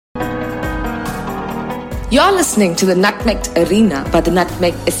You're listening to the Nutmegged Arena by the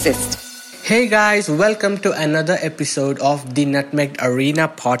Nutmeg Assist. Hey guys, welcome to another episode of the Nutmeg Arena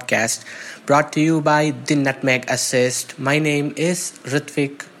podcast, brought to you by the Nutmeg Assist. My name is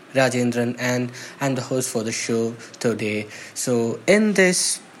Ritvik Rajendran and I'm the host for the show today. So in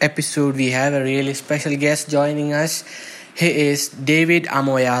this episode, we have a really special guest joining us. He is David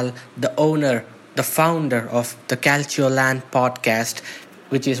Amoyal, the owner, the founder of the Calcio Land podcast,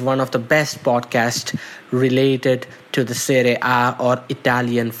 which is one of the best podcasts related to the Serie A or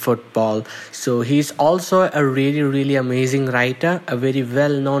Italian football. So he's also a really amazing writer, a very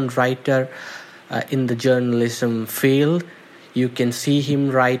well-known writer in the journalism field. You can see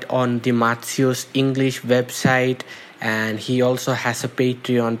him write on the Mazio's English website, and he also has a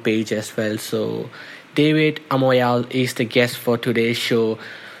Patreon page as well. So David Amoyal is the guest for today's show.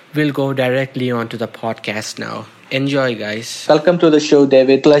 We'll go directly onto the podcast now. Enjoy, guys. Welcome to the show,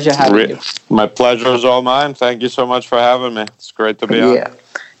 David. Pleasure having you. My pleasure is all mine. Thank you so much for having me. It's great to be on.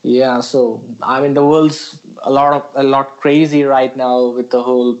 Yeah. So I mean, the world's a lot crazy right now with the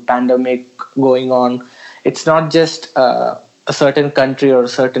whole pandemic going on. It's not just a certain country or a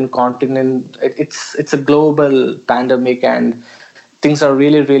certain continent. It's a global pandemic, and things are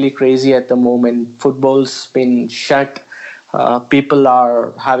really crazy at the moment. Football's been shut. People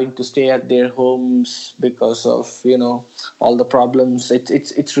are having to stay at their homes because of all the problems.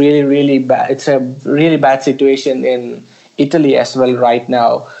 It's really bad. It's a really bad situation in Italy as well right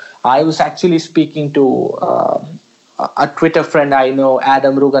now. I was actually speaking to a Twitter friend I know,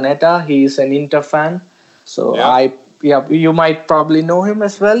 Adam Ruganetta. He's an Inter fan. So you might probably know him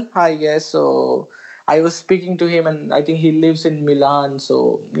as well, I guess. So I was speaking to him, and I think he lives in Milan.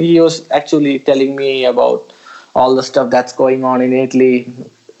 So he was actually telling me about all the stuff that's going on in Italy.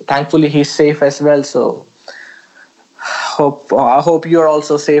 Thankfully, he's safe as well. So I hope you're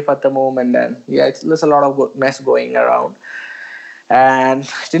also safe at the moment. And there's a lot of mess going around. And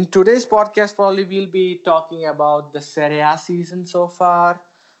in today's podcast, probably we'll be talking about the Serie A season so far,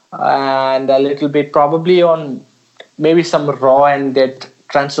 and a little bit probably on maybe some raw and dead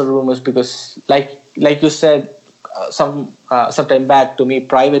transfer rumors, because like you said some time back to me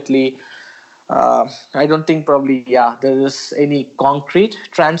privately, I don't think probably there is any concrete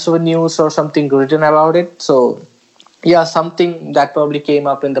transfer news or something written about it. So something that probably came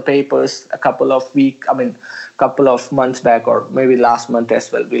up in the papers a couple of months back, or maybe last month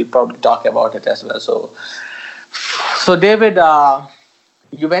as well. We'll probably talk about it as well. So David,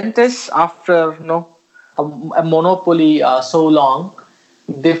 Juventus, after a monopoly so long,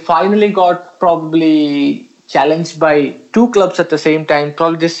 they finally got probably challenged by two clubs at the same time.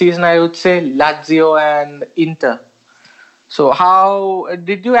 Probably this season, I would say Lazio and Inter. So how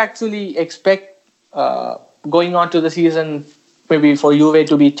did you actually expect going on to the season, maybe for Juve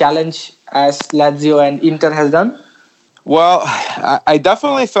to be challenged as Lazio and Inter has done? Well, I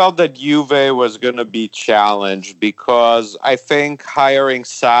definitely felt that Juve was going to be challenged, because I think hiring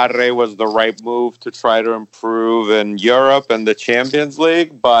Serie was the right move to try to improve in Europe and the Champions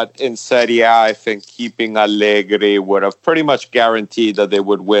League. But in Serie A, I think keeping Allegri would have pretty much guaranteed that they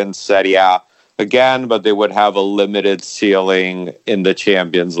would win Serie A again, but they would have a limited ceiling in the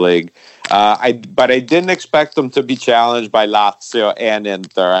Champions League. But I didn't expect them to be challenged by Lazio and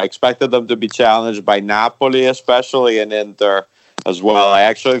Inter. I expected them to be challenged by Napoli, especially, and Inter as well. I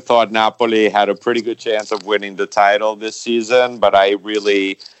actually thought Napoli had a pretty good chance of winning the title this season, but I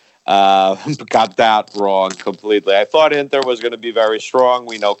really got that wrong completely. I thought Inter was going to be very strong.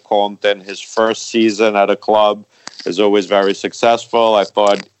 We know Conte in his first season at a club is always very successful. I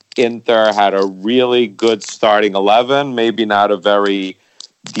thought Inter had a really good starting 11, maybe not a very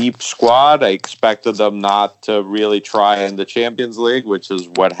deep squad. I expected them not to really try in the Champions League, which is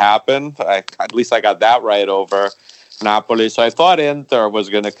what happened. At least I got that right over Napoli. So I thought Inter was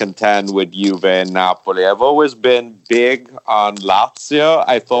going to contend with Juve and Napoli. I've always been big on Lazio.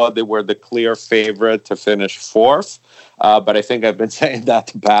 I thought they were the clear favorite to finish fourth. But I think I've been saying that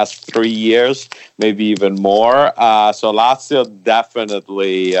the past 3 years, maybe even more. So Lazio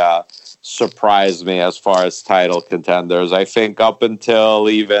definitely surprised me as far as title contenders. I think up until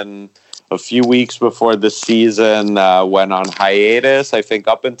even a few weeks before the season went on hiatus, I think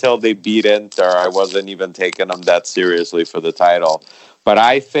up until they beat Inter, I wasn't even taking them that seriously for the title. But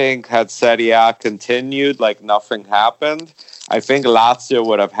I think had Serie A continued like nothing happened, I think Lazio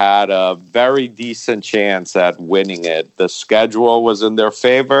would have had a very decent chance at winning it. The schedule was in their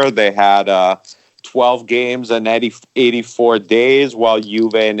favor. They had 12 games in 84 days, while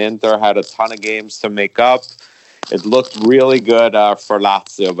Juve and Inter had a ton of games to make up. it looked really good for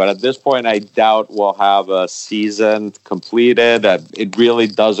Lazio. But at this point, I doubt we'll have a season completed. It really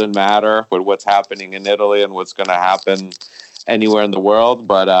doesn't matter with what's happening in Italy and what's going to happen anywhere in the world.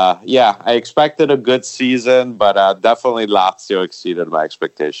 But yeah, I expected a good season, but definitely Lazio exceeded my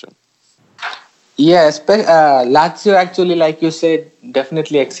expectation. Yes, Lazio actually, like you said,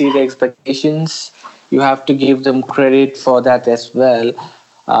 definitely exceed expectations. You have to give them credit for that as well.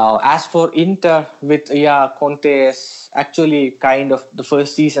 As for Inter, with Conte is actually kind of the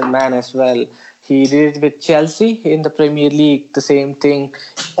first season man as well. He did it with Chelsea in the Premier League, the same thing.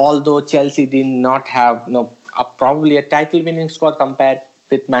 Although Chelsea did not have probably a title-winning squad compared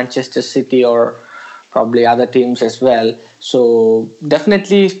with Manchester City or probably other teams as well. So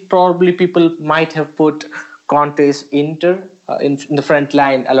definitely, probably people might have put Conte's Inter in the front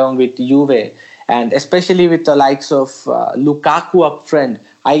line along with Juve, and especially with the likes of Lukaku up front.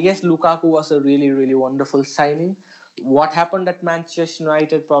 I guess Lukaku was a really, really wonderful signing. What happened at Manchester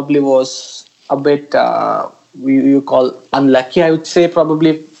United probably was a bit, you call unlucky, I would say,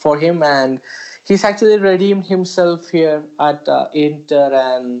 probably for him. And he's actually redeemed himself here at Inter,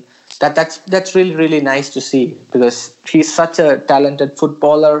 and that's really, really nice to see, because he's such a talented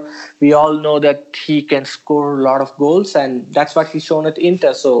footballer. We all know that he can score a lot of goals, and that's what he's shown at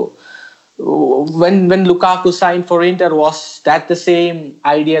Inter. So when Lukaku signed for Inter, was that the same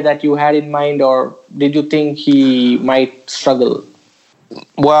idea that you had in mind, or did you think he might struggle?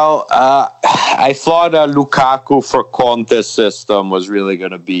 Well, I thought Lukaku for Conte's system was really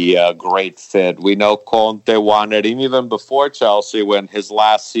going to be a great fit. We know Conte wanted him even before Chelsea. When his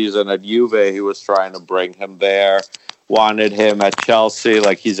last season at Juve, he was trying to bring him there, wanted him at Chelsea.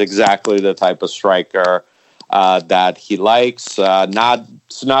 Like, he's exactly the type of striker that he likes.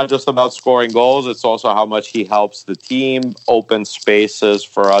 It's not just about scoring goals. It's also how much he helps the team, open spaces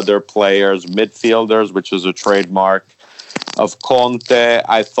for other players, midfielders, which is a trademark of Conte.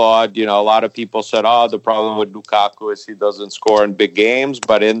 I thought, a lot of people said, the problem with Lukaku is he doesn't score in big games,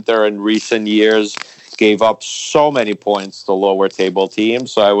 but Inter in recent years gave up so many points to lower table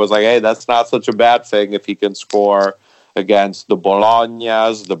teams. So I was like, hey, that's not such a bad thing if he can score against the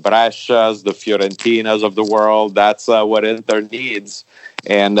Bolognas, the Brescias, the Fiorentinas of the world. That's what Inter needs.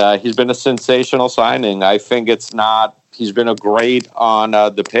 And he's been a sensational signing. I think he's been a great on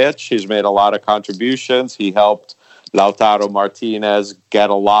the pitch. He's made a lot of contributions. He helped Lautaro Martinez get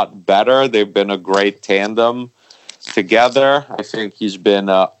a lot better. They've been a great tandem together. I think he's been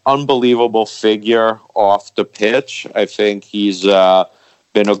an unbelievable figure off the pitch. I think he's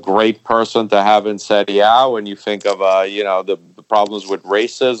been a great person to have in Serie A. When you think of the problems with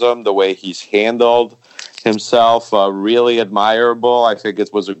racism, the way he's handled himself, really admirable. I think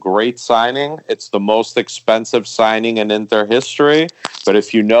it was a great signing. It's the most expensive signing in Inter history. But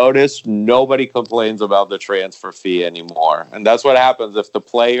if you notice, nobody complains about the transfer fee anymore. And that's what happens if the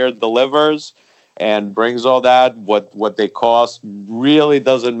player delivers and brings all that. What they cost really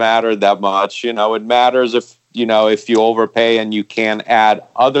doesn't matter that much. It matters if you overpay and you can add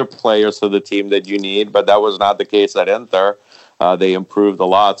other players to the team that you need. But that was not the case at Inter. They improved a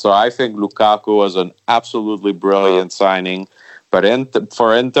lot. So I think Lukaku was an absolutely brilliant signing, but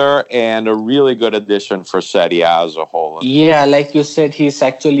for Inter, and a really good addition for Serie A as a whole. Yeah, like you said, he's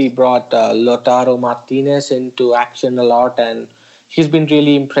actually brought Lautaro Martinez into action a lot, and he's been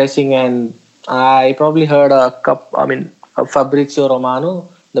really impressing. And I probably heard Fabrizio Romano,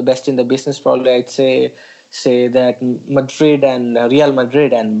 the best in the business, probably I'd say that Madrid and Real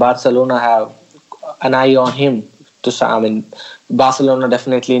Madrid and Barcelona have an eye on him. Barcelona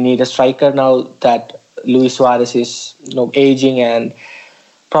definitely need a striker now that Luis Suarez is aging, and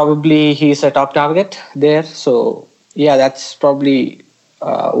probably he's a top target there. So yeah, that's probably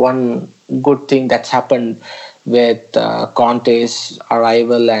one good thing that's happened with Conte's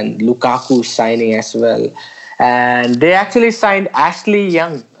arrival and Lukaku's signing as well. And they actually signed Ashley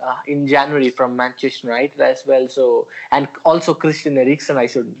Young in January from Manchester United as well. So, and also Christian Eriksen, I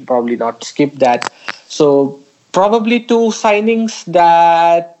should probably not skip that. So probably two signings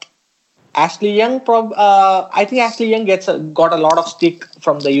that Ashley Young, I think Ashley Young got a lot of stick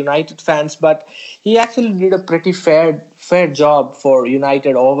from the United fans, but he actually did a pretty fair job for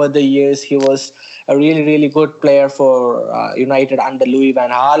United over the years. He was a really, really good player for United under Louis van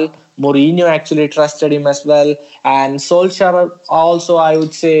Gaal. Mourinho actually trusted him as well. And Solskjaer also, I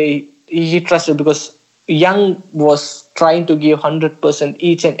would say, he trusted, because Young was trying to give 100%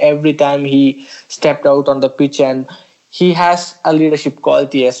 each and every time he stepped out on the pitch, and he has a leadership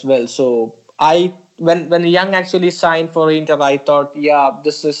quality as well. So when Young actually signed for Inter, I thought,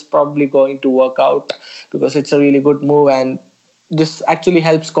 this is probably going to work out, because it's a really good move. And this actually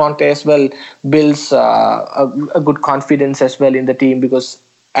helps Conte as well, builds a good confidence as well in the team, because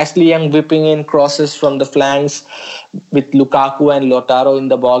Ashley Young whipping in crosses from the flanks with Lukaku and Lautaro in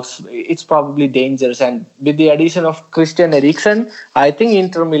the box, it's probably dangerous. And with the addition of Christian Eriksen, I think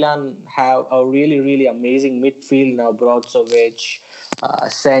Inter Milan have a really, really amazing midfield now. Brozovic,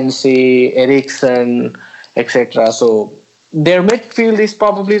 Sensi, Eriksen, etc. So their midfield is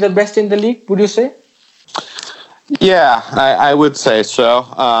probably the best in the league, would you say? Yeah, I would say so.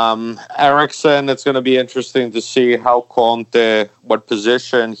 Ericsson, it's going to be interesting to see how Conte, what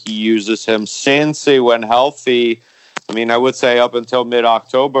position he uses him. Sensi, when healthy, I mean, I would say up until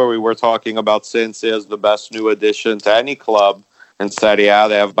mid-October, we were talking about Sensi as the best new addition to any club in Serie A.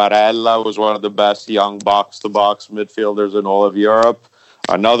 They have Barella, who's one of the best young box-to-box midfielders in all of Europe.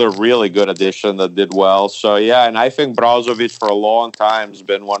 Another really good addition that did well. So, yeah, and I think Brozovic for a long time has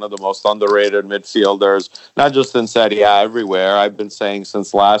been one of the most underrated midfielders, not just in Serie A, everywhere. I've been saying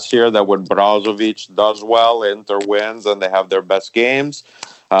since last year that when Brozovic does well, Inter wins and they have their best games.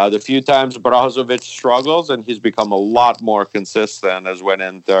 The few times Brozovic struggles, and he's become a lot more consistent as when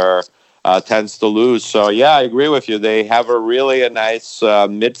Inter tends to lose. So, yeah, I agree with you. They have a really nice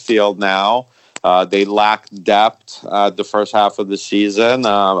midfield now. They lacked depth the first half of the season.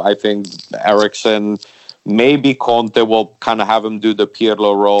 I think Ericsson, maybe Conte will kind of have him do the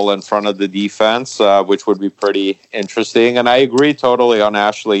Pirlo role in front of the defense, which would be pretty interesting. And I agree totally on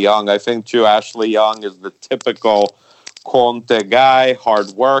Ashley Young. I think, too, Ashley Young is the typical Conte guy,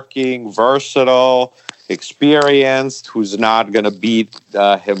 hardworking, versatile, experienced, who's not going to beat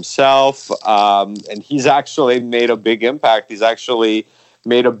himself. And he's actually made a big impact. He's actually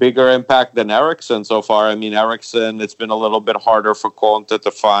made a bigger impact than Ericsson so far. I mean, Ericsson, it's been a little bit harder for Conte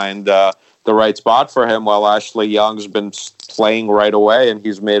to find the right spot for him, while Ashley Young's been playing right away and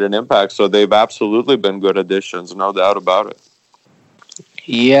he's made an impact. So they've absolutely been good additions, no doubt about it.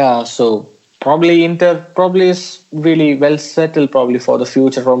 Yeah, so probably Inter probably is really well settled probably for the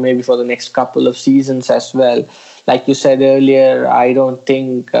future, or maybe for the next couple of seasons as well. Like you said earlier, I don't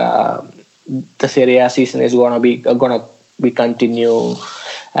think the Serie A season is going to be continue.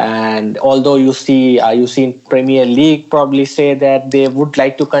 And although you see in Premier League probably say that they would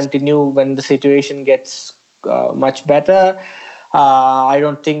like to continue when the situation gets much better, I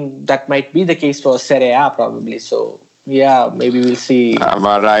don't think that might be the case for Serie A probably. So yeah, maybe we'll see.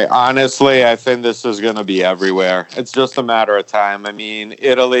 But I think this is going to be everywhere. It's just a matter of time. I mean,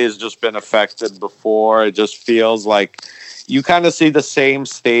 Italy has just been affected before. It just feels like you kind of see the same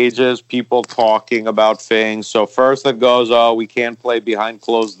stages, people talking about things. So first it goes, oh, we can't play behind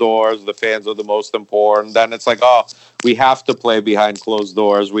closed doors. The fans are the most important. Then it's like, oh, we have to play behind closed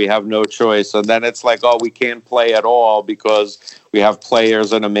doors. We have no choice. And then it's like, oh, we can't play at all because we have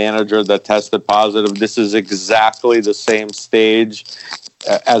players and a manager that tested positive. This is exactly the same stage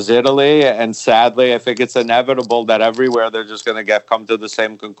as Italy, and sadly, I think it's inevitable that everywhere they're just going to come to the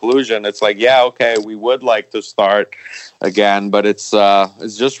same conclusion. It's like, yeah, okay, we would like to start again, but it's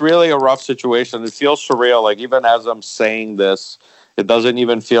just really a rough situation. It feels surreal. Like even as I'm saying this, it doesn't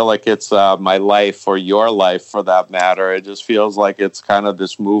even feel like it's my life or your life for that matter. It just feels like it's kind of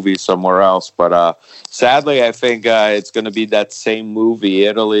this movie somewhere else. But sadly, I think it's going to be that same movie.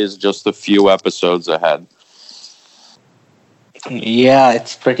 Italy is just a few episodes ahead. Yeah,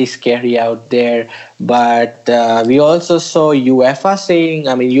 it's pretty scary out there. But we also saw UEFA saying,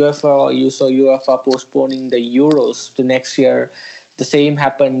 you saw UEFA postponing the Euros to next year. The same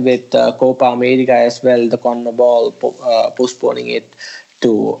happened with Copa America as well, the CONMEBOL postponing it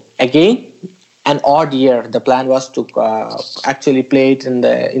to, again, an odd year. The plan was to actually play it in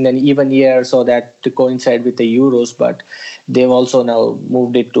an even year so that to coincide with the Euros, but they've also now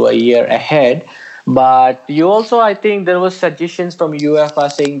moved it to a year ahead. But you also, I think there was suggestions from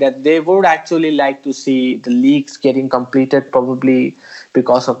UEFA saying that they would actually like to see the leagues getting completed, probably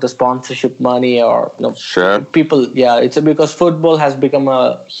because of the sponsorship money or sure. People. Yeah, it's because football has become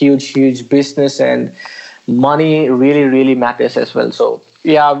a huge business and money really, really matters as well. So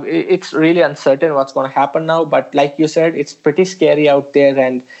yeah, it's really uncertain what's going to happen now. But like you said, it's pretty scary out there,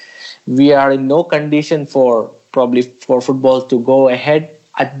 and we are in no condition for football to go ahead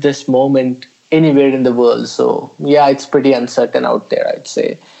at this moment anywhere in the world. So yeah, it's pretty uncertain out there, I'd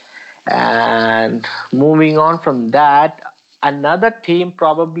say. And moving on from that, another team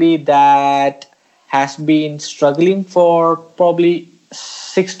probably that has been struggling for probably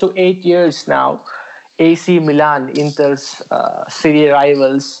 6 to 8 years now, AC Milan, Inter's Serie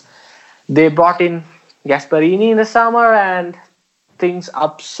rivals. They brought in Gasperini in the summer and things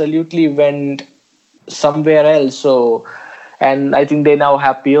absolutely went somewhere else. So, and I think they now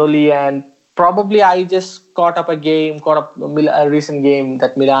have Pioli, and probably I just caught up a recent game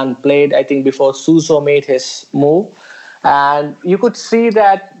that Milan played, I think before Suso made his move. And you could see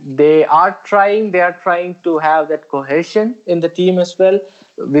that they are trying to have that cohesion in the team as well.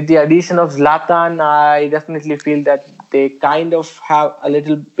 With the addition of Zlatan, I definitely feel that they kind of have a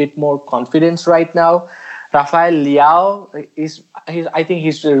little bit more confidence right now. Rafael Leao I think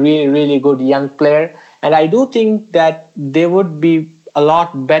he's a really, really good young player. And I do think that they would be a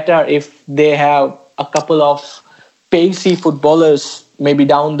lot better if they have a couple of pacey footballers maybe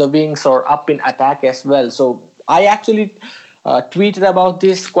down the wings or up in attack as well. So I actually tweeted about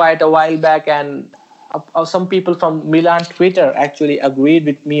this quite a while back, and some people from Milan Twitter actually agreed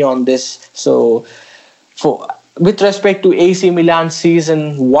with me on this. So, with respect to AC Milan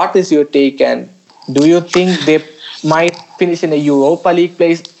season, what is your take, and do you think they might finish in a Europa League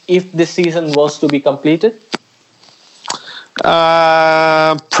place if this season was to be completed?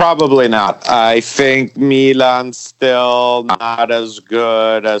 Probably not. I think Milan's still not as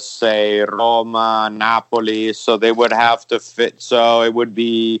good as, say, Roma, Napoli, so they would have to fit. So it would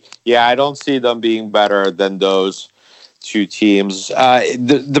be, I don't see them being better than those two teams.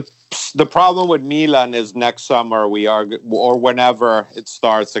 The problem with Milan is next summer or whenever it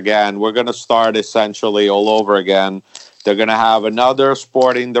starts again, we're going to start essentially all over again. They're going to have another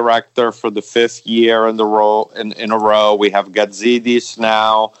sporting director for the fifth year in a row. We have Gazidis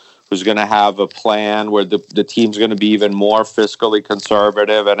now, who's going to have a plan where the team's going to be even more fiscally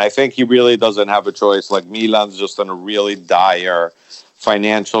conservative. And I think he really doesn't have a choice. Like, Milan's just in a really dire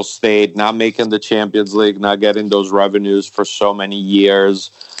financial state, not making the Champions League, not getting those revenues for so many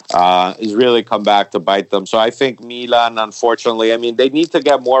years. Has really come back to bite them. So I think Milan, unfortunately, I mean, they need to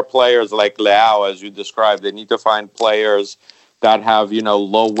get more players like Leao, as you described. They need to find players that have,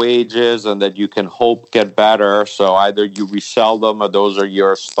 low wages and that you can hope get better. So either you resell them or those are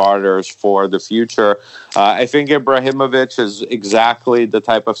your starters for the future. I think Ibrahimovic is exactly the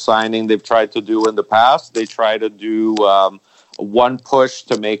type of signing they've tried to do in the past. They try to do one push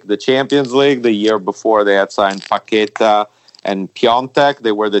to make the Champions League. The year before, they had signed Paqueta and Piontek.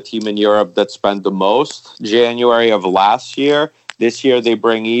 They were the team in Europe that spent the most. January of last year. This year they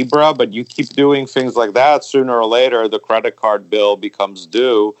bring Ibra, but you keep doing things like that, sooner or later the credit card bill becomes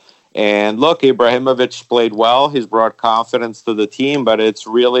due. And look, Ibrahimovic played well. He's brought confidence to the team, but it's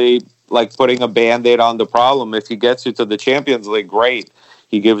really like putting a Band-Aid on the problem. If he gets you to the Champions League, great.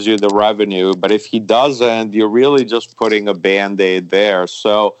 He gives you the revenue. But if he doesn't, you're really just putting a Band-Aid there.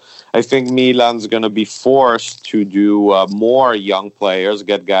 So I think Milan's going to be forced to do more young players,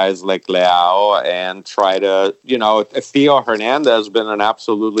 get guys like Leao, and try to, Theo Hernandez has been an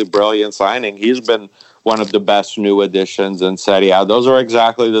absolutely brilliant signing. He's been one of the best new additions in Serie A. Those are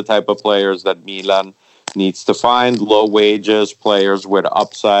exactly the type of players that Milan needs to find, low wages, players with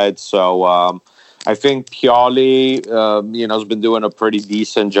upside. So I think Pioli, has been doing a pretty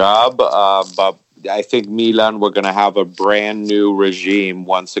decent job, but I think Milan, we're going to have a brand new regime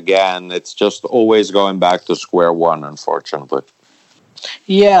once again. It's just always going back to square one, unfortunately.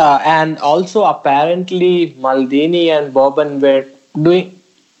 Yeah, and also apparently Maldini and Boban were doing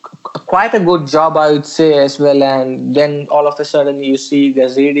quite a good job, I would say, as well. And then all of a sudden you see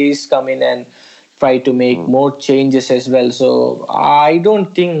Gazidis come in and try to make more changes as well. So I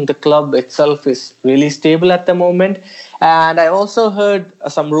don't think the club itself is really stable at the moment. And I also heard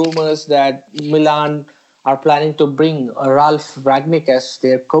some rumors that Milan are planning to bring Ralf Rangnick as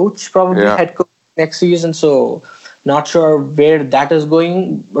their coach, probably head coach next season. So not sure where that is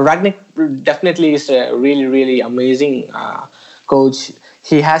going. Rangnick definitely is a really, really amazing coach.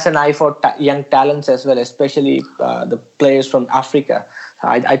 He has an eye for young talents as well, especially the players from Africa.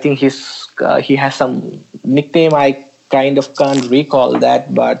 I think he has some nickname. I kind of can't recall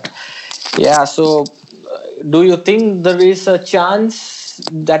that, but yeah. So, do you think there is a chance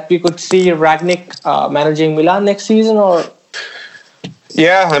that we could see Rangnick managing Milan next season, or?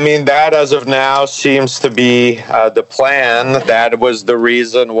 Yeah, I mean, that as of now seems to be the plan. That was the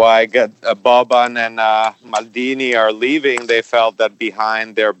reason why Boban and Maldini are leaving. They felt that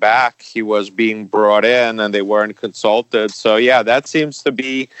behind their back he was being brought in and they weren't consulted. So, yeah, that seems to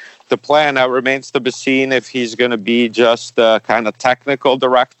be the plan. Now, it remains to be seen if he's going to be just the kind of technical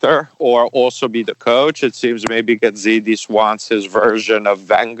director or also be the coach. It seems maybe Gazidis wants his version of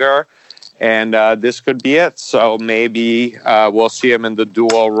Wenger. And this could be it. So maybe we'll see him in the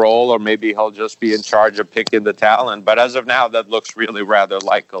dual role, or maybe he'll just be in charge of picking the talent. But as of now, that looks really rather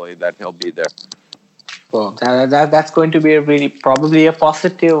likely that he'll be there. Well, that's going to be probably a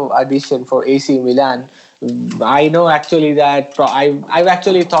positive addition for AC Milan. I know actually that I've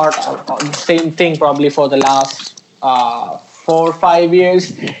actually thought the same thing probably for the last 4 or 5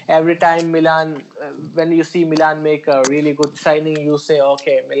 years. Every time Milan, when you see Milan make a really good signing, you say,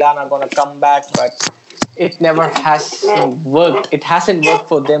 okay, Milan are going to come back, but it never has worked. It hasn't worked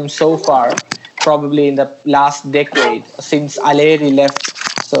for them so far, probably in the last decade since Allegri left.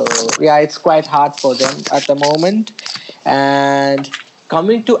 So yeah, it's quite hard for them at the moment. And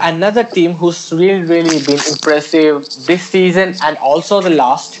coming to another team who's really been impressive this season and also the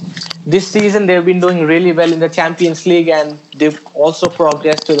last. This season they've been doing really well in the Champions League and they've also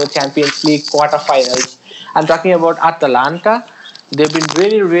progressed to the Champions League quarterfinals. I'm talking about Atalanta. They've been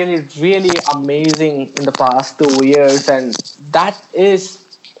really amazing in the past 2 years, and that is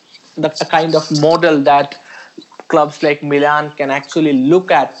the kind of model that clubs like Milan can actually look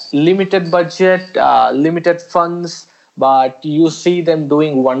at. Limited budget, limited funds, but you see them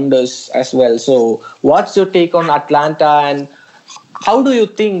doing wonders as well. So, what's your take on Atlanta, and how do you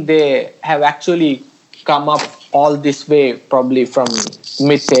think they have actually come up all this way, probably from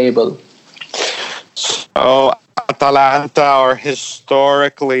mid-table? So Atalanta are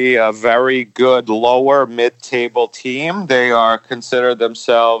historically a very good lower mid-table team. They are considered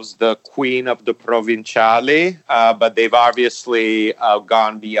themselves the queen of the Provinciali, but they've obviously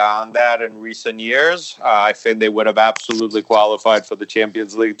gone beyond that in recent years. I think they would have absolutely qualified for the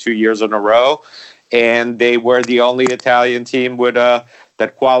Champions League 2 years in a row, and they were the only Italian team with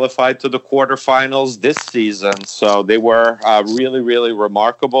that qualified to the quarterfinals this season. So they were really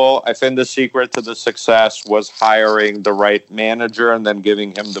remarkable. I think the secret to the success was hiring the right manager and then giving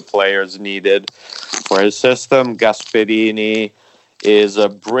him the players needed for his system. Gasperini is a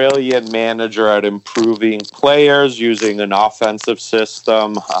brilliant manager at improving players using an offensive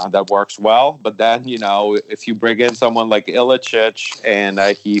system that works well. But then, if you bring in someone like Ilicic and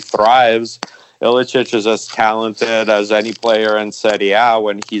he thrives, Ilicic is as talented as any player in Serie A.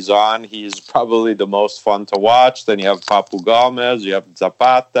 When he's on, he's probably the most fun to watch. Then you have Papu Gomez, you have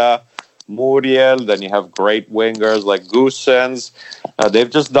Zapata, Muriel, then you have great wingers like Goossens.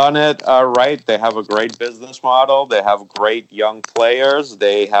 They've just done it right. They have a great business model. They have great young players.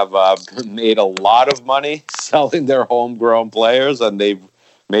 They have made a lot of money selling their homegrown players, and they've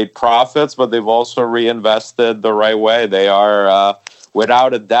made profits, but they've also reinvested the right way. They are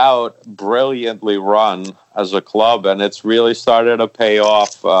without a doubt, brilliantly run as a club, and it's really started to pay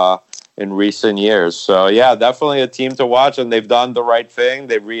off in recent years. So, yeah, definitely a team to watch, and they've done the right thing.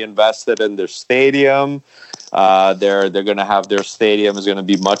 They've reinvested in their stadium. They're going to have their stadium is going to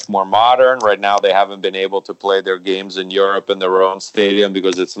be much more modern. Right now, they haven't been able to play their games in Europe in their own stadium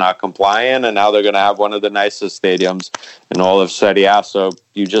because it's not compliant, and now they're going to have one of the nicest stadiums in all of Serie A. So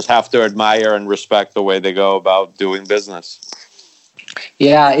you just have to admire and respect the way they go about doing business.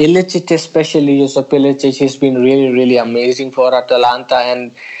 Yeah, Ilicic especially, Josep Ilicic, he's been really amazing for Atalanta,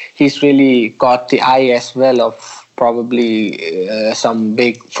 and he's really caught the eye as well of probably some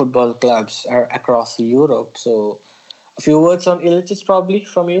big football clubs across Europe. So a few words on Ilicic probably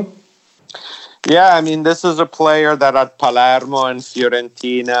from you? Yeah, I mean, this is a player that at Palermo and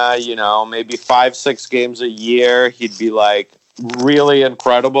Fiorentina, maybe 5-6 games a year, he'd be like really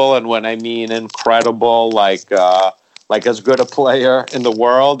incredible. And when I mean incredible, like as good a player in the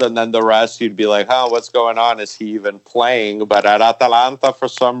world, and then the rest you'd be like, what's going on? Is he even playing? But at Atalanta, for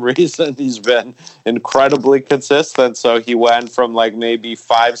some reason, he's been incredibly consistent. So he went from like maybe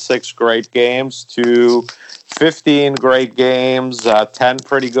 5-6 great games to 15 great games, 10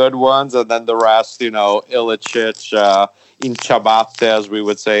 pretty good ones, and then the rest, Ilicic, in ciabatte, as we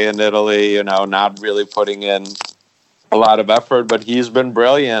would say in Italy, not really putting in a lot of effort, but he's been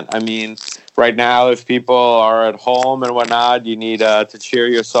brilliant. I mean, right now, if people are at home and whatnot, you need to cheer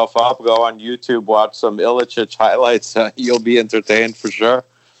yourself up. Go on YouTube, watch some Ilicic highlights. You'll be entertained for sure.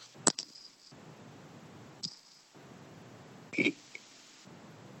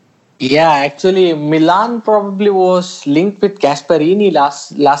 Yeah, actually, Milan probably was linked with Gasperini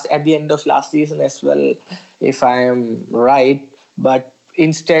last at the end of last season as well, if I am right. But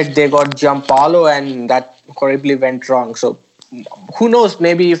instead, they got Giampaolo, and that horribly went wrong. So who knows?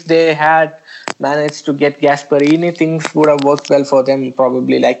 Maybe if they had managed to get Gasperini, things would have worked well for them.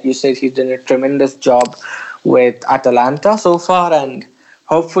 Probably, like you said, he's done a tremendous job with Atalanta so far, and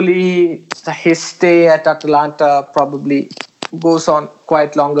hopefully his stay at Atalanta probably goes on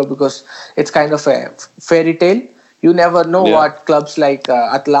quite longer, because it's kind of a fairy tale. You never know what clubs like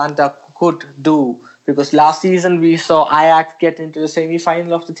Atalanta could do, because last season we saw Ajax get into the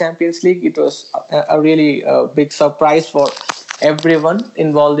semi-final of the Champions League. It was a really big surprise for everyone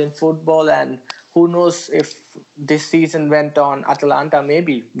involved in football, and who knows if this season went on, Atalanta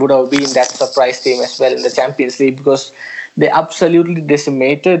maybe would have been that surprise team as well in the Champions League, because they absolutely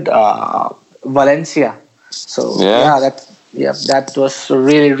decimated Valencia. So Yep, that was a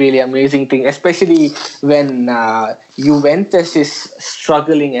really, really amazing thing, especially when Juventus is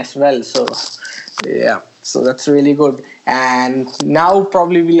struggling as well. So, yeah, so that's really good. And now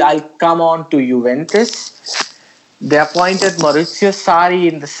probably I'll come on to Juventus. They appointed Maurizio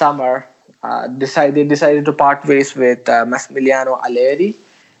Sarri in the summer. They decided to part ways with Massimiliano Allegri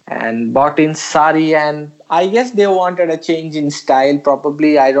and bought in Sarri. And I guess they wanted a change in style.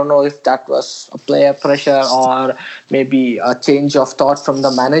 Probably, I don't know if that was a player pressure or maybe a change of thought from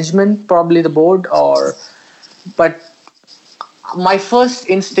the management, probably the board. But my first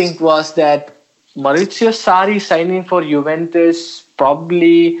instinct was that Maurizio Sarri signing for Juventus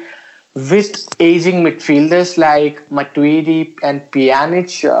probably with aging midfielders like Matuidi and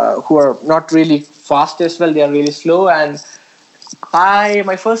Pjanic, who are not really fast as well, they are really slow. And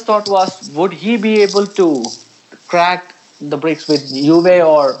my first thought was, would he be able to crack the bricks with Juve,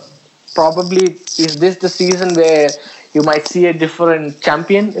 or probably is this the season where you might see a different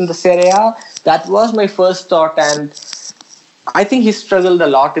champion in the Serie A? That was my first thought, and I think he struggled a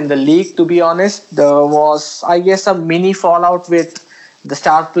lot in the league, to be honest. There was, I guess, a mini fallout with the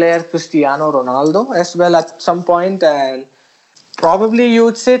star player Cristiano Ronaldo as well at some point, and probably you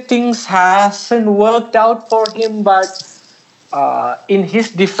would say things hasn't worked out for him. But in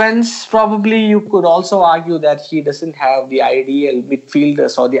his defense, probably you could also argue that he doesn't have the ideal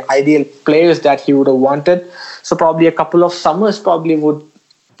midfielders or the ideal players that he would have wanted. So probably a couple of summers probably would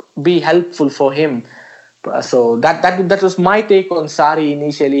be helpful for him. So that was my take on Sarri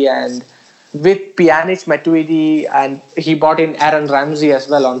initially, and with Pjanic, Matuidi, and he bought in Aaron Ramsey as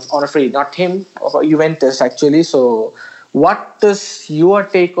well on a free, not him, Juventus actually. So what is your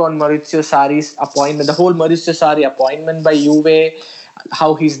take on Maurizio Sarri's appointment, the whole Maurizio Sarri appointment by Juve,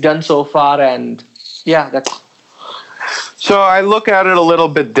 how he's done so far, and yeah, that's... So I look at it a little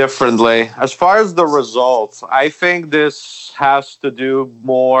bit differently. As far as the results, I think this has to do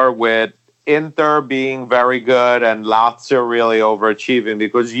more with Inter being very good and Lazio really overachieving,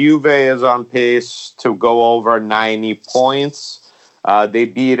 because Juve is on pace to go over 90 points. They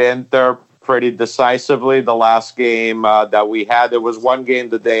beat Inter pretty decisively the last game that we had. There was one game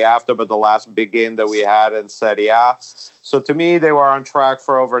the day after, but the last big game that we had in Serie A. So to me, they were on track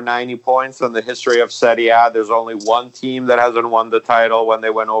for over 90 points. In the history of Serie A, there's only one team that hasn't won the title when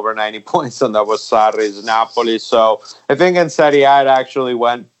they went over 90 points, and that was Sarri's Napoli. So I think in Serie A, it actually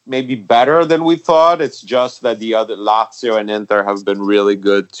went maybe better than we thought. It's just that the other Lazio and Inter have been really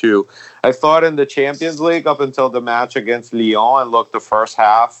good too. I thought in the Champions League up until the match against Lyon, and look, the first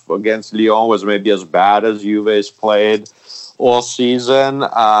half against Lyon was maybe as bad as Juve's played all season.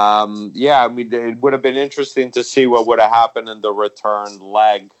 I mean, it would have been interesting to see what would have happened in the return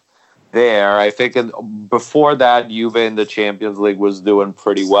leg there. I think before that, Juve in the Champions League was doing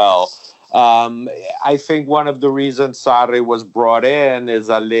pretty well. I think one of the reasons Sarri was brought in is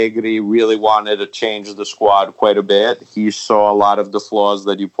Allegri really wanted to change the squad quite a bit. He saw a lot of the flaws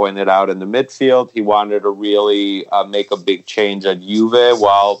that you pointed out in the midfield. He wanted to really make a big change at Juve.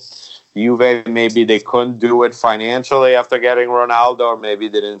 While Juve, maybe they couldn't do it financially after getting Ronaldo, or maybe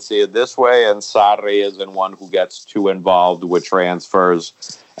they didn't see it this way. And Sarri isn't one who gets too involved with transfers.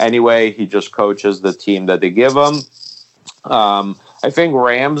 Anyway, he just coaches the team that they give him. I think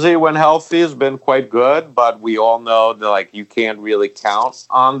Ramsey, when healthy, has been quite good, but we all know that you can't really count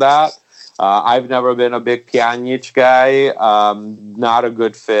on that. I've never been a big Pjanic guy. Not a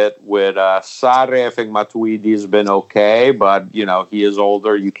good fit with Sarri. I think Matuidi's been okay, but he is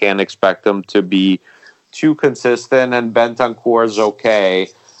older. You can't expect him to be too consistent, and Bentancur's okay.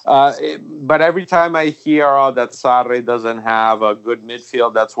 But every time I hear that Sarri doesn't have a good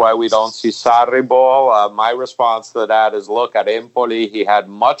midfield, that's why we don't see Sarri ball. My response to that is, look, at Empoli, he had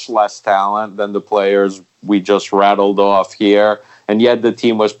much less talent than the players we just rattled off here, and yet the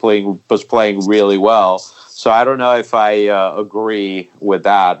team was playing really well. So I don't know if I agree with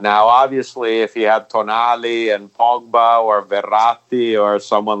that. Now, obviously, if he had Tonali and Pogba or Verratti or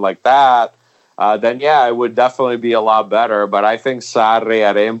someone like that, then yeah, it would definitely be a lot better. But I think Sarri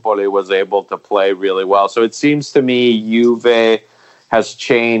at Empoli was able to play really well. So it seems to me Juve has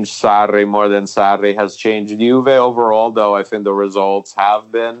changed Sarri more than Sarri has changed Juve. Overall, though, I think the results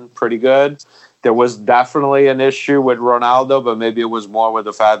have been pretty good. There was definitely an issue with Ronaldo, but maybe it was more with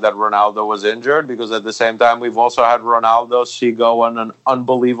the fact that Ronaldo was injured, because at the same time, we've also had Ronaldo go on an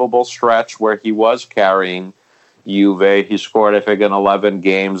unbelievable stretch where he was carrying Juve. He scored, I think, in 11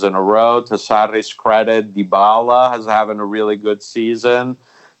 games in a row. To Sarri's credit, Dybala is having a really good season.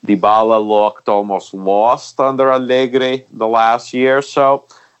 Dybala looked almost lost under Allegri the last year. So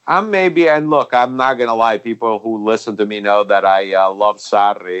and look, I'm not going to lie. People who listen to me know that I love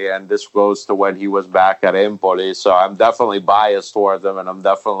Sarri, and this goes to when he was back at Empoli. So I'm definitely biased towards him, and I'm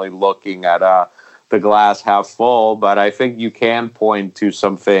definitely looking at the glass half full. But I think you can point to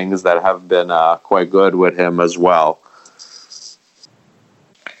some things that have been quite good with him as well.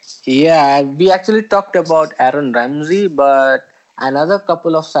 Yeah, we actually talked about Aaron Ramsey, but another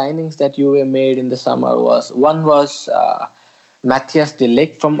couple of signings that you made in the summer was Matthias de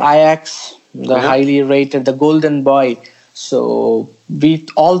Ligt from Ajax, the highly rated, the golden boy. So we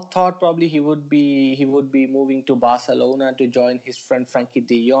all thought probably he would be moving to Barcelona to join his friend Frankie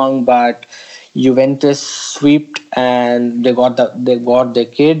de Jong, but Juventus swept and they got the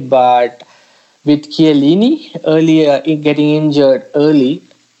kid. But with Chiellini earlier getting injured early,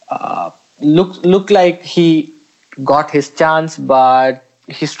 looked like he got his chance, but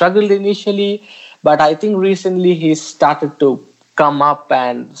he struggled initially. But I think recently he started to come up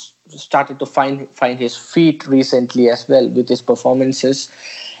and started to find his feet recently as well with his performances.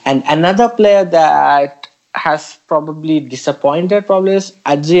 And another player that has probably disappointed probably is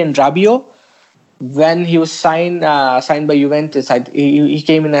Adrien Rabiot. When he was signed by Juventus, he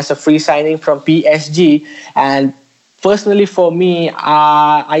came in as a free signing from PSG. And personally, for me,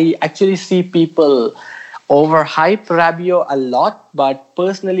 I actually see people overhype Rabiot a lot. But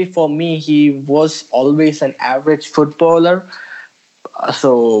personally, for me, he was always an average footballer.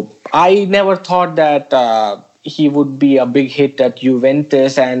 So I never thought that he would be a big hit at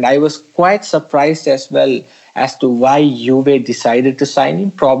Juventus, and I was quite surprised as well as to why Juve decided to sign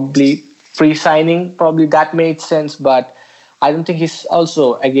him. Probably free signing, probably that made sense, but I don't think he's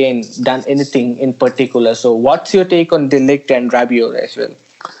also again done anything in particular. So what's your take on De Ligt and Rabiot as well?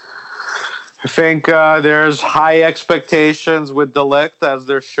 I think there's high expectations with De Ligt, as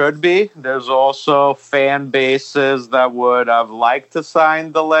there should be. There's also fan bases that would have liked to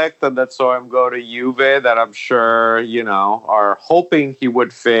sign De Ligt and that saw him go to Juve that I'm sure, are hoping he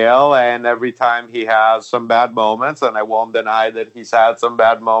would fail. And every time he has some bad moments, and I won't deny that he's had some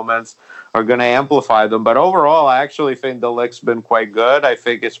bad moments, are going to amplify them. But overall, I actually think De Ligt's been quite good. I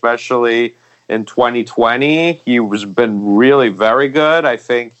think especially in 2020, he was been really very good. I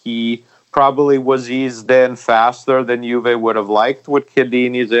think he probably was eased in faster than Juve would have liked with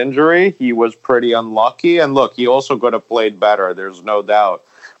Chiellini's injury. He was pretty unlucky. And look, he also could have played better. There's no doubt.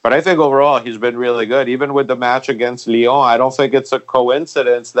 But I think overall, he's been really good. Even with the match against Lyon, I don't think it's a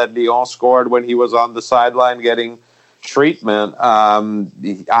coincidence that Lyon scored when he was on the sideline getting treatment.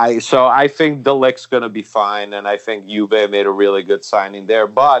 So I think De Ligt's going to be fine. And I think Juve made a really good signing there.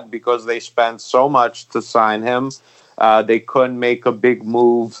 But because they spent so much to sign him, they couldn't make a big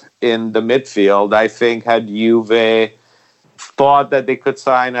move in the midfield. I think had Juve thought that they could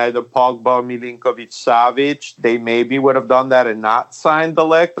sign either Pogba or Milinkovic-Savic, they maybe would have done that and not signed De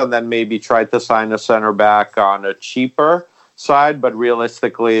Ligt, and then maybe tried to sign a center back on a cheaper side. But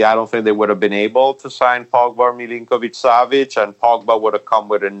realistically, I don't think they would have been able to sign Pogba or Milinkovic-Savic, and Pogba would have come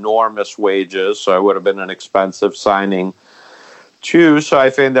with enormous wages, so it would have been an expensive signing too. So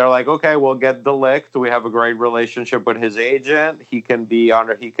I think they're like, okay, we'll get De Ligt. We have a great relationship with his agent. He can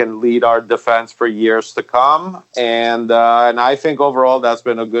lead our defense for years to come. And I think overall that's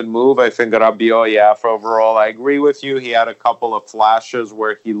been a good move. I think Rabiot, for overall, I agree with you. He had a couple of flashes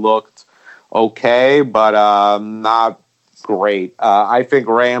where he looked okay, but not great. I think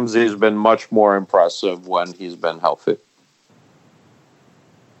Ramsey's been much more impressive when he's been healthy.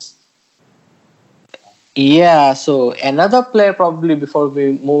 Yeah, so another player probably before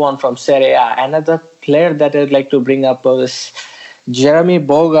we move on from Serie A, another player that I'd like to bring up is Jeremy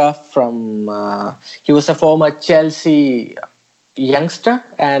Boga he was a former Chelsea youngster,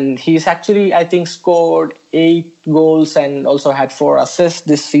 and he's actually, I think, scored 8 goals and also had 4 assists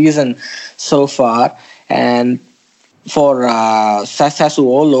this season so far. And for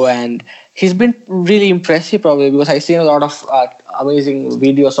Sassuolo, and he's been really impressive probably because I've seen a lot of amazing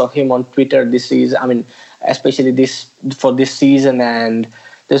videos of him on Twitter this season. I mean, especially this season, and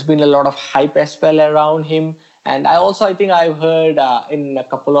there's been a lot of hype as well around him. And I think I've heard in a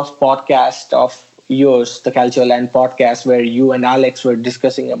couple of podcasts of yours, the Calcio Land podcast, where you and Alex were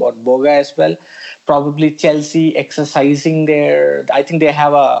discussing about Boga as well. Probably Chelsea exercising I think they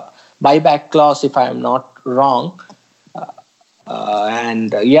have a buyback clause if I'm not wrong.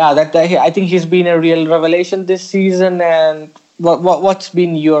 I think he's been a real revelation this season. And what's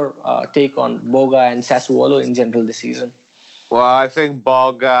been your take on Boga and Sassuolo in general this season? Well, I think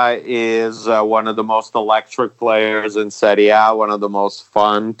Boga is one of the most electric players in Serie A, one of the most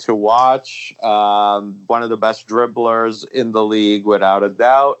fun to watch, one of the best dribblers in the league without a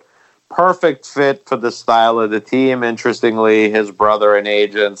doubt. perfect fit for the style of the team. Interestingly, his brother and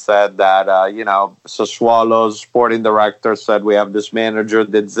agent said that, Sassuolo's sporting director said, we have this manager,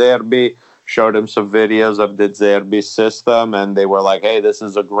 De Zerbi, showed him some videos of De Zerbi's system, and they were like, hey, this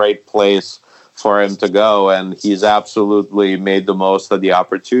is a great place for him to go, and he's absolutely made the most of the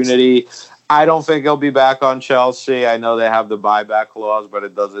opportunity. I don't think he'll be back on Chelsea. I know they have the buyback clause, but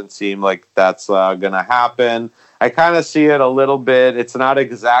it doesn't seem like that's going to happen. I kind of see it a little bit. It's not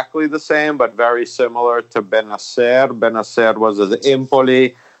exactly the same, but very similar to Benacer. Benacer was at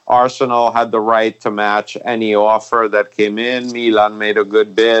Empoli. Arsenal had the right to match any offer that came in. Milan made a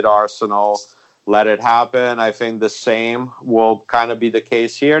good bid. Arsenal let it happen. I think the same will kind of be the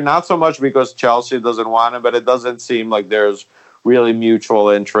case here. Not so much because Chelsea doesn't want it, but it doesn't seem like there's really mutual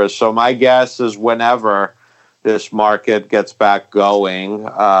interest. So my guess is whenever this market gets back going,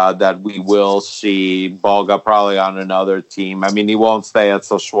 that we will see Boga probably on another team. I mean, he won't stay at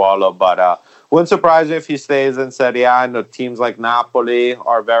Sassuolo, but wouldn't surprise me if he stays in Serie A. And teams like Napoli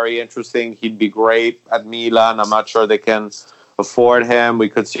are very interesting. He'd be great at Milan. I'm not sure they can afford him. We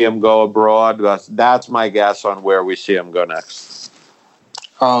could see him go abroad. But that's my guess on where we see him go next.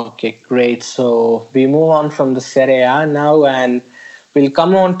 Okay, great. So we move on from the Serie A now, and we'll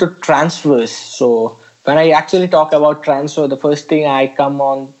come on to transfers. So when I actually talk about transfer, the first thing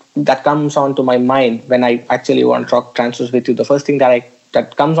that comes on to my mind when I actually want to talk transfers with you, the first thing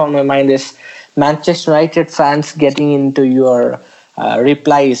that comes on my mind is Manchester United fans getting into your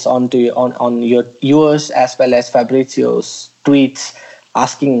replies on yours as well as Fabrizio's tweets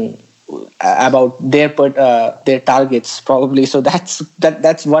asking about their targets probably. So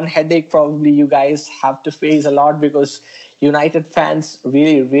that's one headache probably you guys have to face a lot, because United fans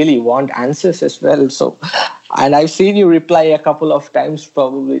really, really want answers as well. So, and I've seen you reply a couple of times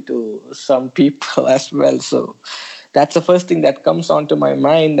probably to some people as well. So that's the first thing that comes onto my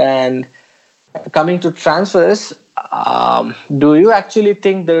mind. And coming to transfers, do you actually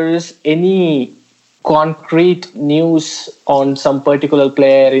think there is any concrete news on some particular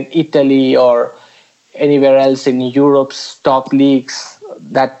player in Italy or anywhere else in Europe's top leagues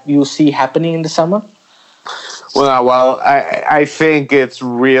that you see happening in the summer? Well, I think it's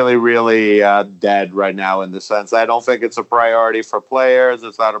really, really dead right now in the sense I don't think it's a priority for players.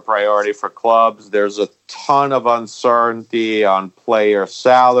 It's not a priority for clubs. There's a ton of uncertainty on player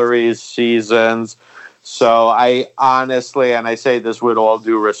salaries, seasons. So I honestly, and I say this with all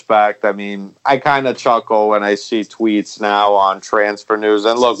due respect, I mean, I kind of chuckle when I see tweets now on transfer news.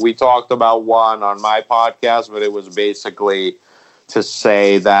 And look, we talked about one on my podcast, but it was basically to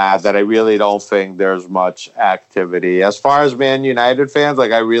say that I really don't think there's much activity. As far as Man United fans,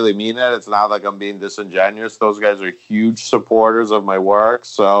 like I really mean it. It's not like I'm being disingenuous. Those guys are huge supporters of my work.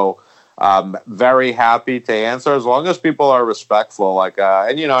 So I'm very happy to answer as long as people are respectful. And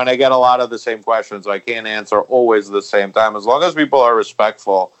I get a lot of the same questions, so I can't answer always at the same time. As long as people are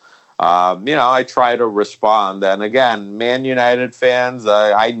respectful, I try to respond. And again, Man United fans,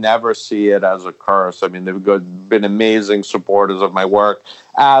 I never see it as a curse. I mean, they've been amazing supporters of my work,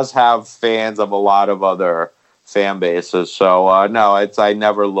 as have fans of a lot of other fan bases. So, no, I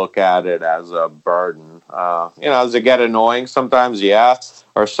never look at it as a burden. Does it get annoying sometimes? Yeah.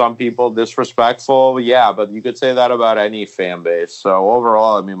 Are some people disrespectful? Yeah, but you could say that about any fan base. So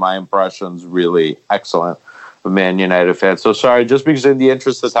overall, I mean, my impression's really excellent. Man United fan. So sorry, just because in the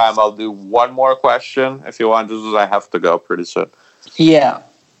interest of time, I'll do one more question if you want, just as I have to go pretty soon. Yeah.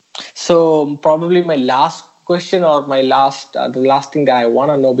 So probably my last question or the last thing that I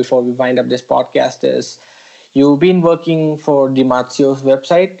want to know before we wind up this podcast is, you've been working for Di Marzio's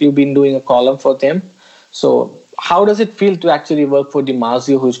website. You've been doing a column for them. So how does it feel to actually work for Di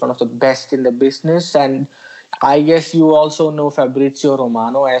Marzio, who's one of the best in the business? And I guess you also know Fabrizio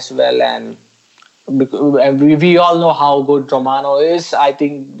Romano as well, and we all know how good Romano is. I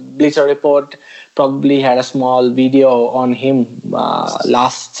think Bleacher Report probably had a small video on him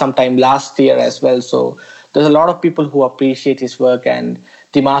sometime last year as well. So there's a lot of people who appreciate his work and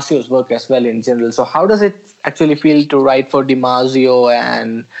Di Marzio's work as well in general. So how does it actually feel to write for Di Marzio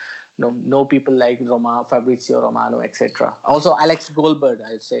and know people like Fabrizio Romano, etc.? Also Alex Goldberg,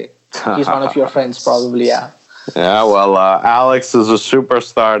 I'd say. He's one of your friends probably, yeah. Yeah, well, Alex is a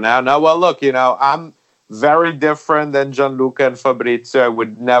superstar now. No, well, look, I'm very different than Gianluca and Fabrizio. I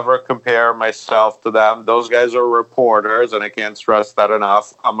would never compare myself to them. Those guys are reporters, and I can't stress that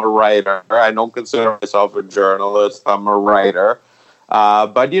enough. I'm a writer. I don't consider myself a journalist. I'm a writer.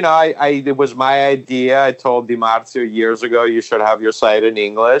 But it was my idea. I told Di Marzio years ago, you should have your site in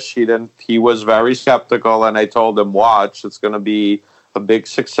English. He was very skeptical, and I told him, watch, it's going to be a big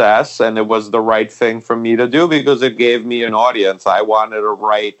success. And it was the right thing for me to do because it gave me an audience. I wanted to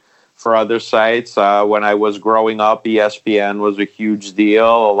write for other sites. When I was growing up, ESPN was a huge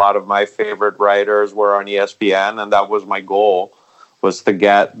deal. A lot of my favorite writers were on ESPN, and that was my goal, was to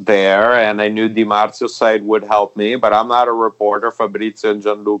get there. And I knew Di Marzio's site would help me, but I'm not a reporter. Fabrizio and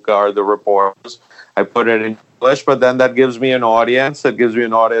Gianluca are the reporters. I put it in English, but then that gives me an audience. It gives me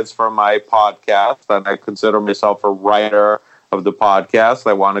an audience for my podcast, and I consider myself a writer of the podcast.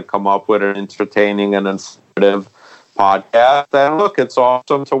 I want to come up with an entertaining and informative podcast. And look, it's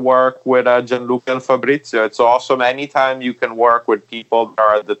awesome to work with Gianluca and Fabrizio. It's awesome anytime you can work with people that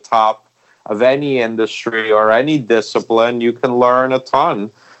are at the top of any industry or any discipline. You can learn a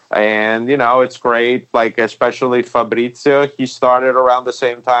ton. And, it's great, like, especially Fabrizio. He started around the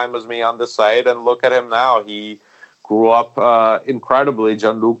same time as me on the site, and look at him now. He grew up incredibly.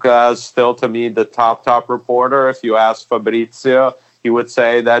 Gianluca is still, to me, the top reporter. If you ask Fabrizio, he would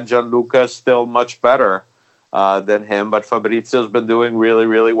say that Gianluca is still much better than him, but Fabrizio's been doing really,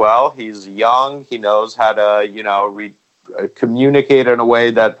 really well. He's young. He knows how to, communicate in a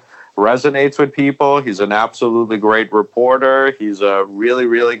way that resonates with people. He's an absolutely great reporter. He's a really,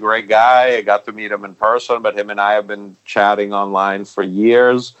 really great guy. I got to meet him in person, but him and I have been chatting online for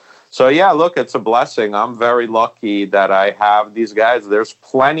years. So, yeah, look, it's a blessing. I'm very lucky that I have these guys. There's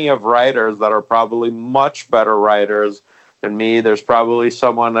plenty of writers that are probably much better writers than me. There's probably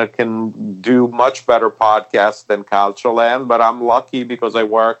someone that can do much better podcasts than Calcioland, but I'm lucky because I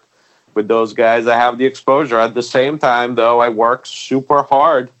work with those guys. I have the exposure. At the same time, though, I work super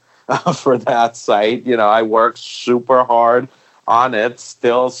hard for that site. I work super hard on it.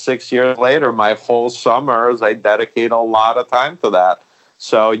 Still 6 years later, my whole summers, I dedicate a lot of time to that.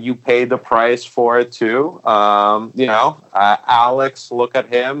 So you pay the price for it too. Alex, look at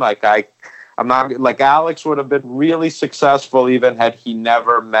him. I'm not like Alex would have been really successful even had he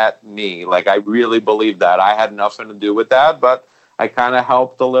never met me. Like, I really believe that. I had nothing to do with that, but I kind of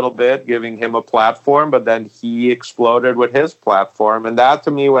helped a little bit, giving him a platform, but then he exploded with his platform. And that, to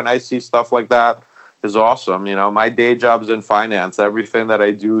me, when I see stuff like that, is awesome. My day job's in finance. Everything that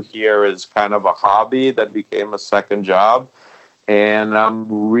I do here is kind of a hobby that became a second job. And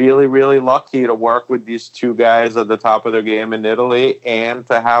I'm really, really lucky to work with these two guys at the top of their game in Italy, and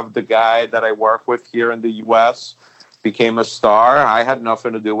to have the guy that I work with here in the U.S. became a star. I had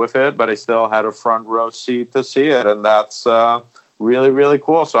nothing to do with it, but I still had a front row seat to see it. And that's really, really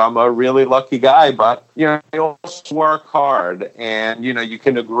cool. So I'm a really lucky guy, but, I also work hard, and, you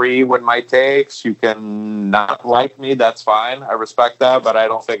can agree with my takes. You can not like me. That's fine. I respect that, but I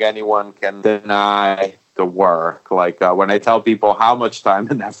don't think anyone can deny the work. Like, when I tell people how much time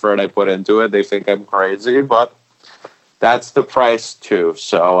and effort I put into it, they think I'm crazy, but that's the price too.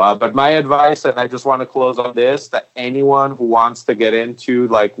 So, but my advice, and I just want to close on this, that anyone who wants to get into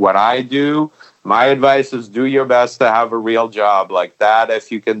like what I do, my advice is do your best to have a real job like that. If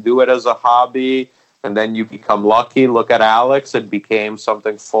you can do it as a hobby and then you become lucky, look at Alex, it became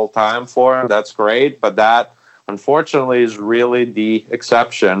something full-time for him. That's great. But that, unfortunately, is really the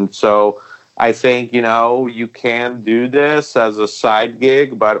exception. So I think, you can do this as a side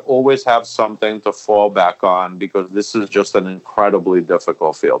gig, but always have something to fall back on, because this is just an incredibly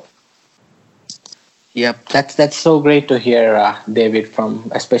difficult field. Yep, that's so great to hear, David,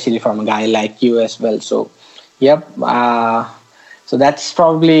 especially from a guy like you as well. So, yep. So that's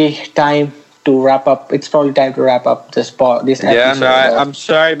probably time to wrap up. It's probably time to wrap up this episode. Yeah, no, I'm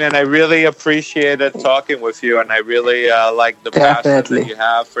sorry, man. I really appreciated talking with you, and I really like the passion that you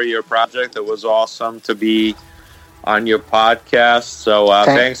have for your project. It was awesome to be on your podcast. So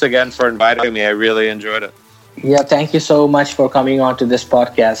thanks again for inviting me. I really enjoyed it. Yeah, thank you so much for coming on to this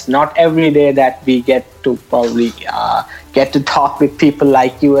podcast. Not every day that we get to probably get to talk with people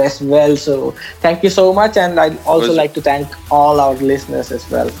like you as well. So thank you so much. And I'd also like to thank all our listeners as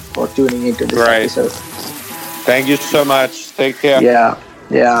well for tuning into this episode. Thank you so much. Take care.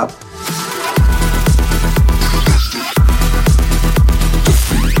 Yeah.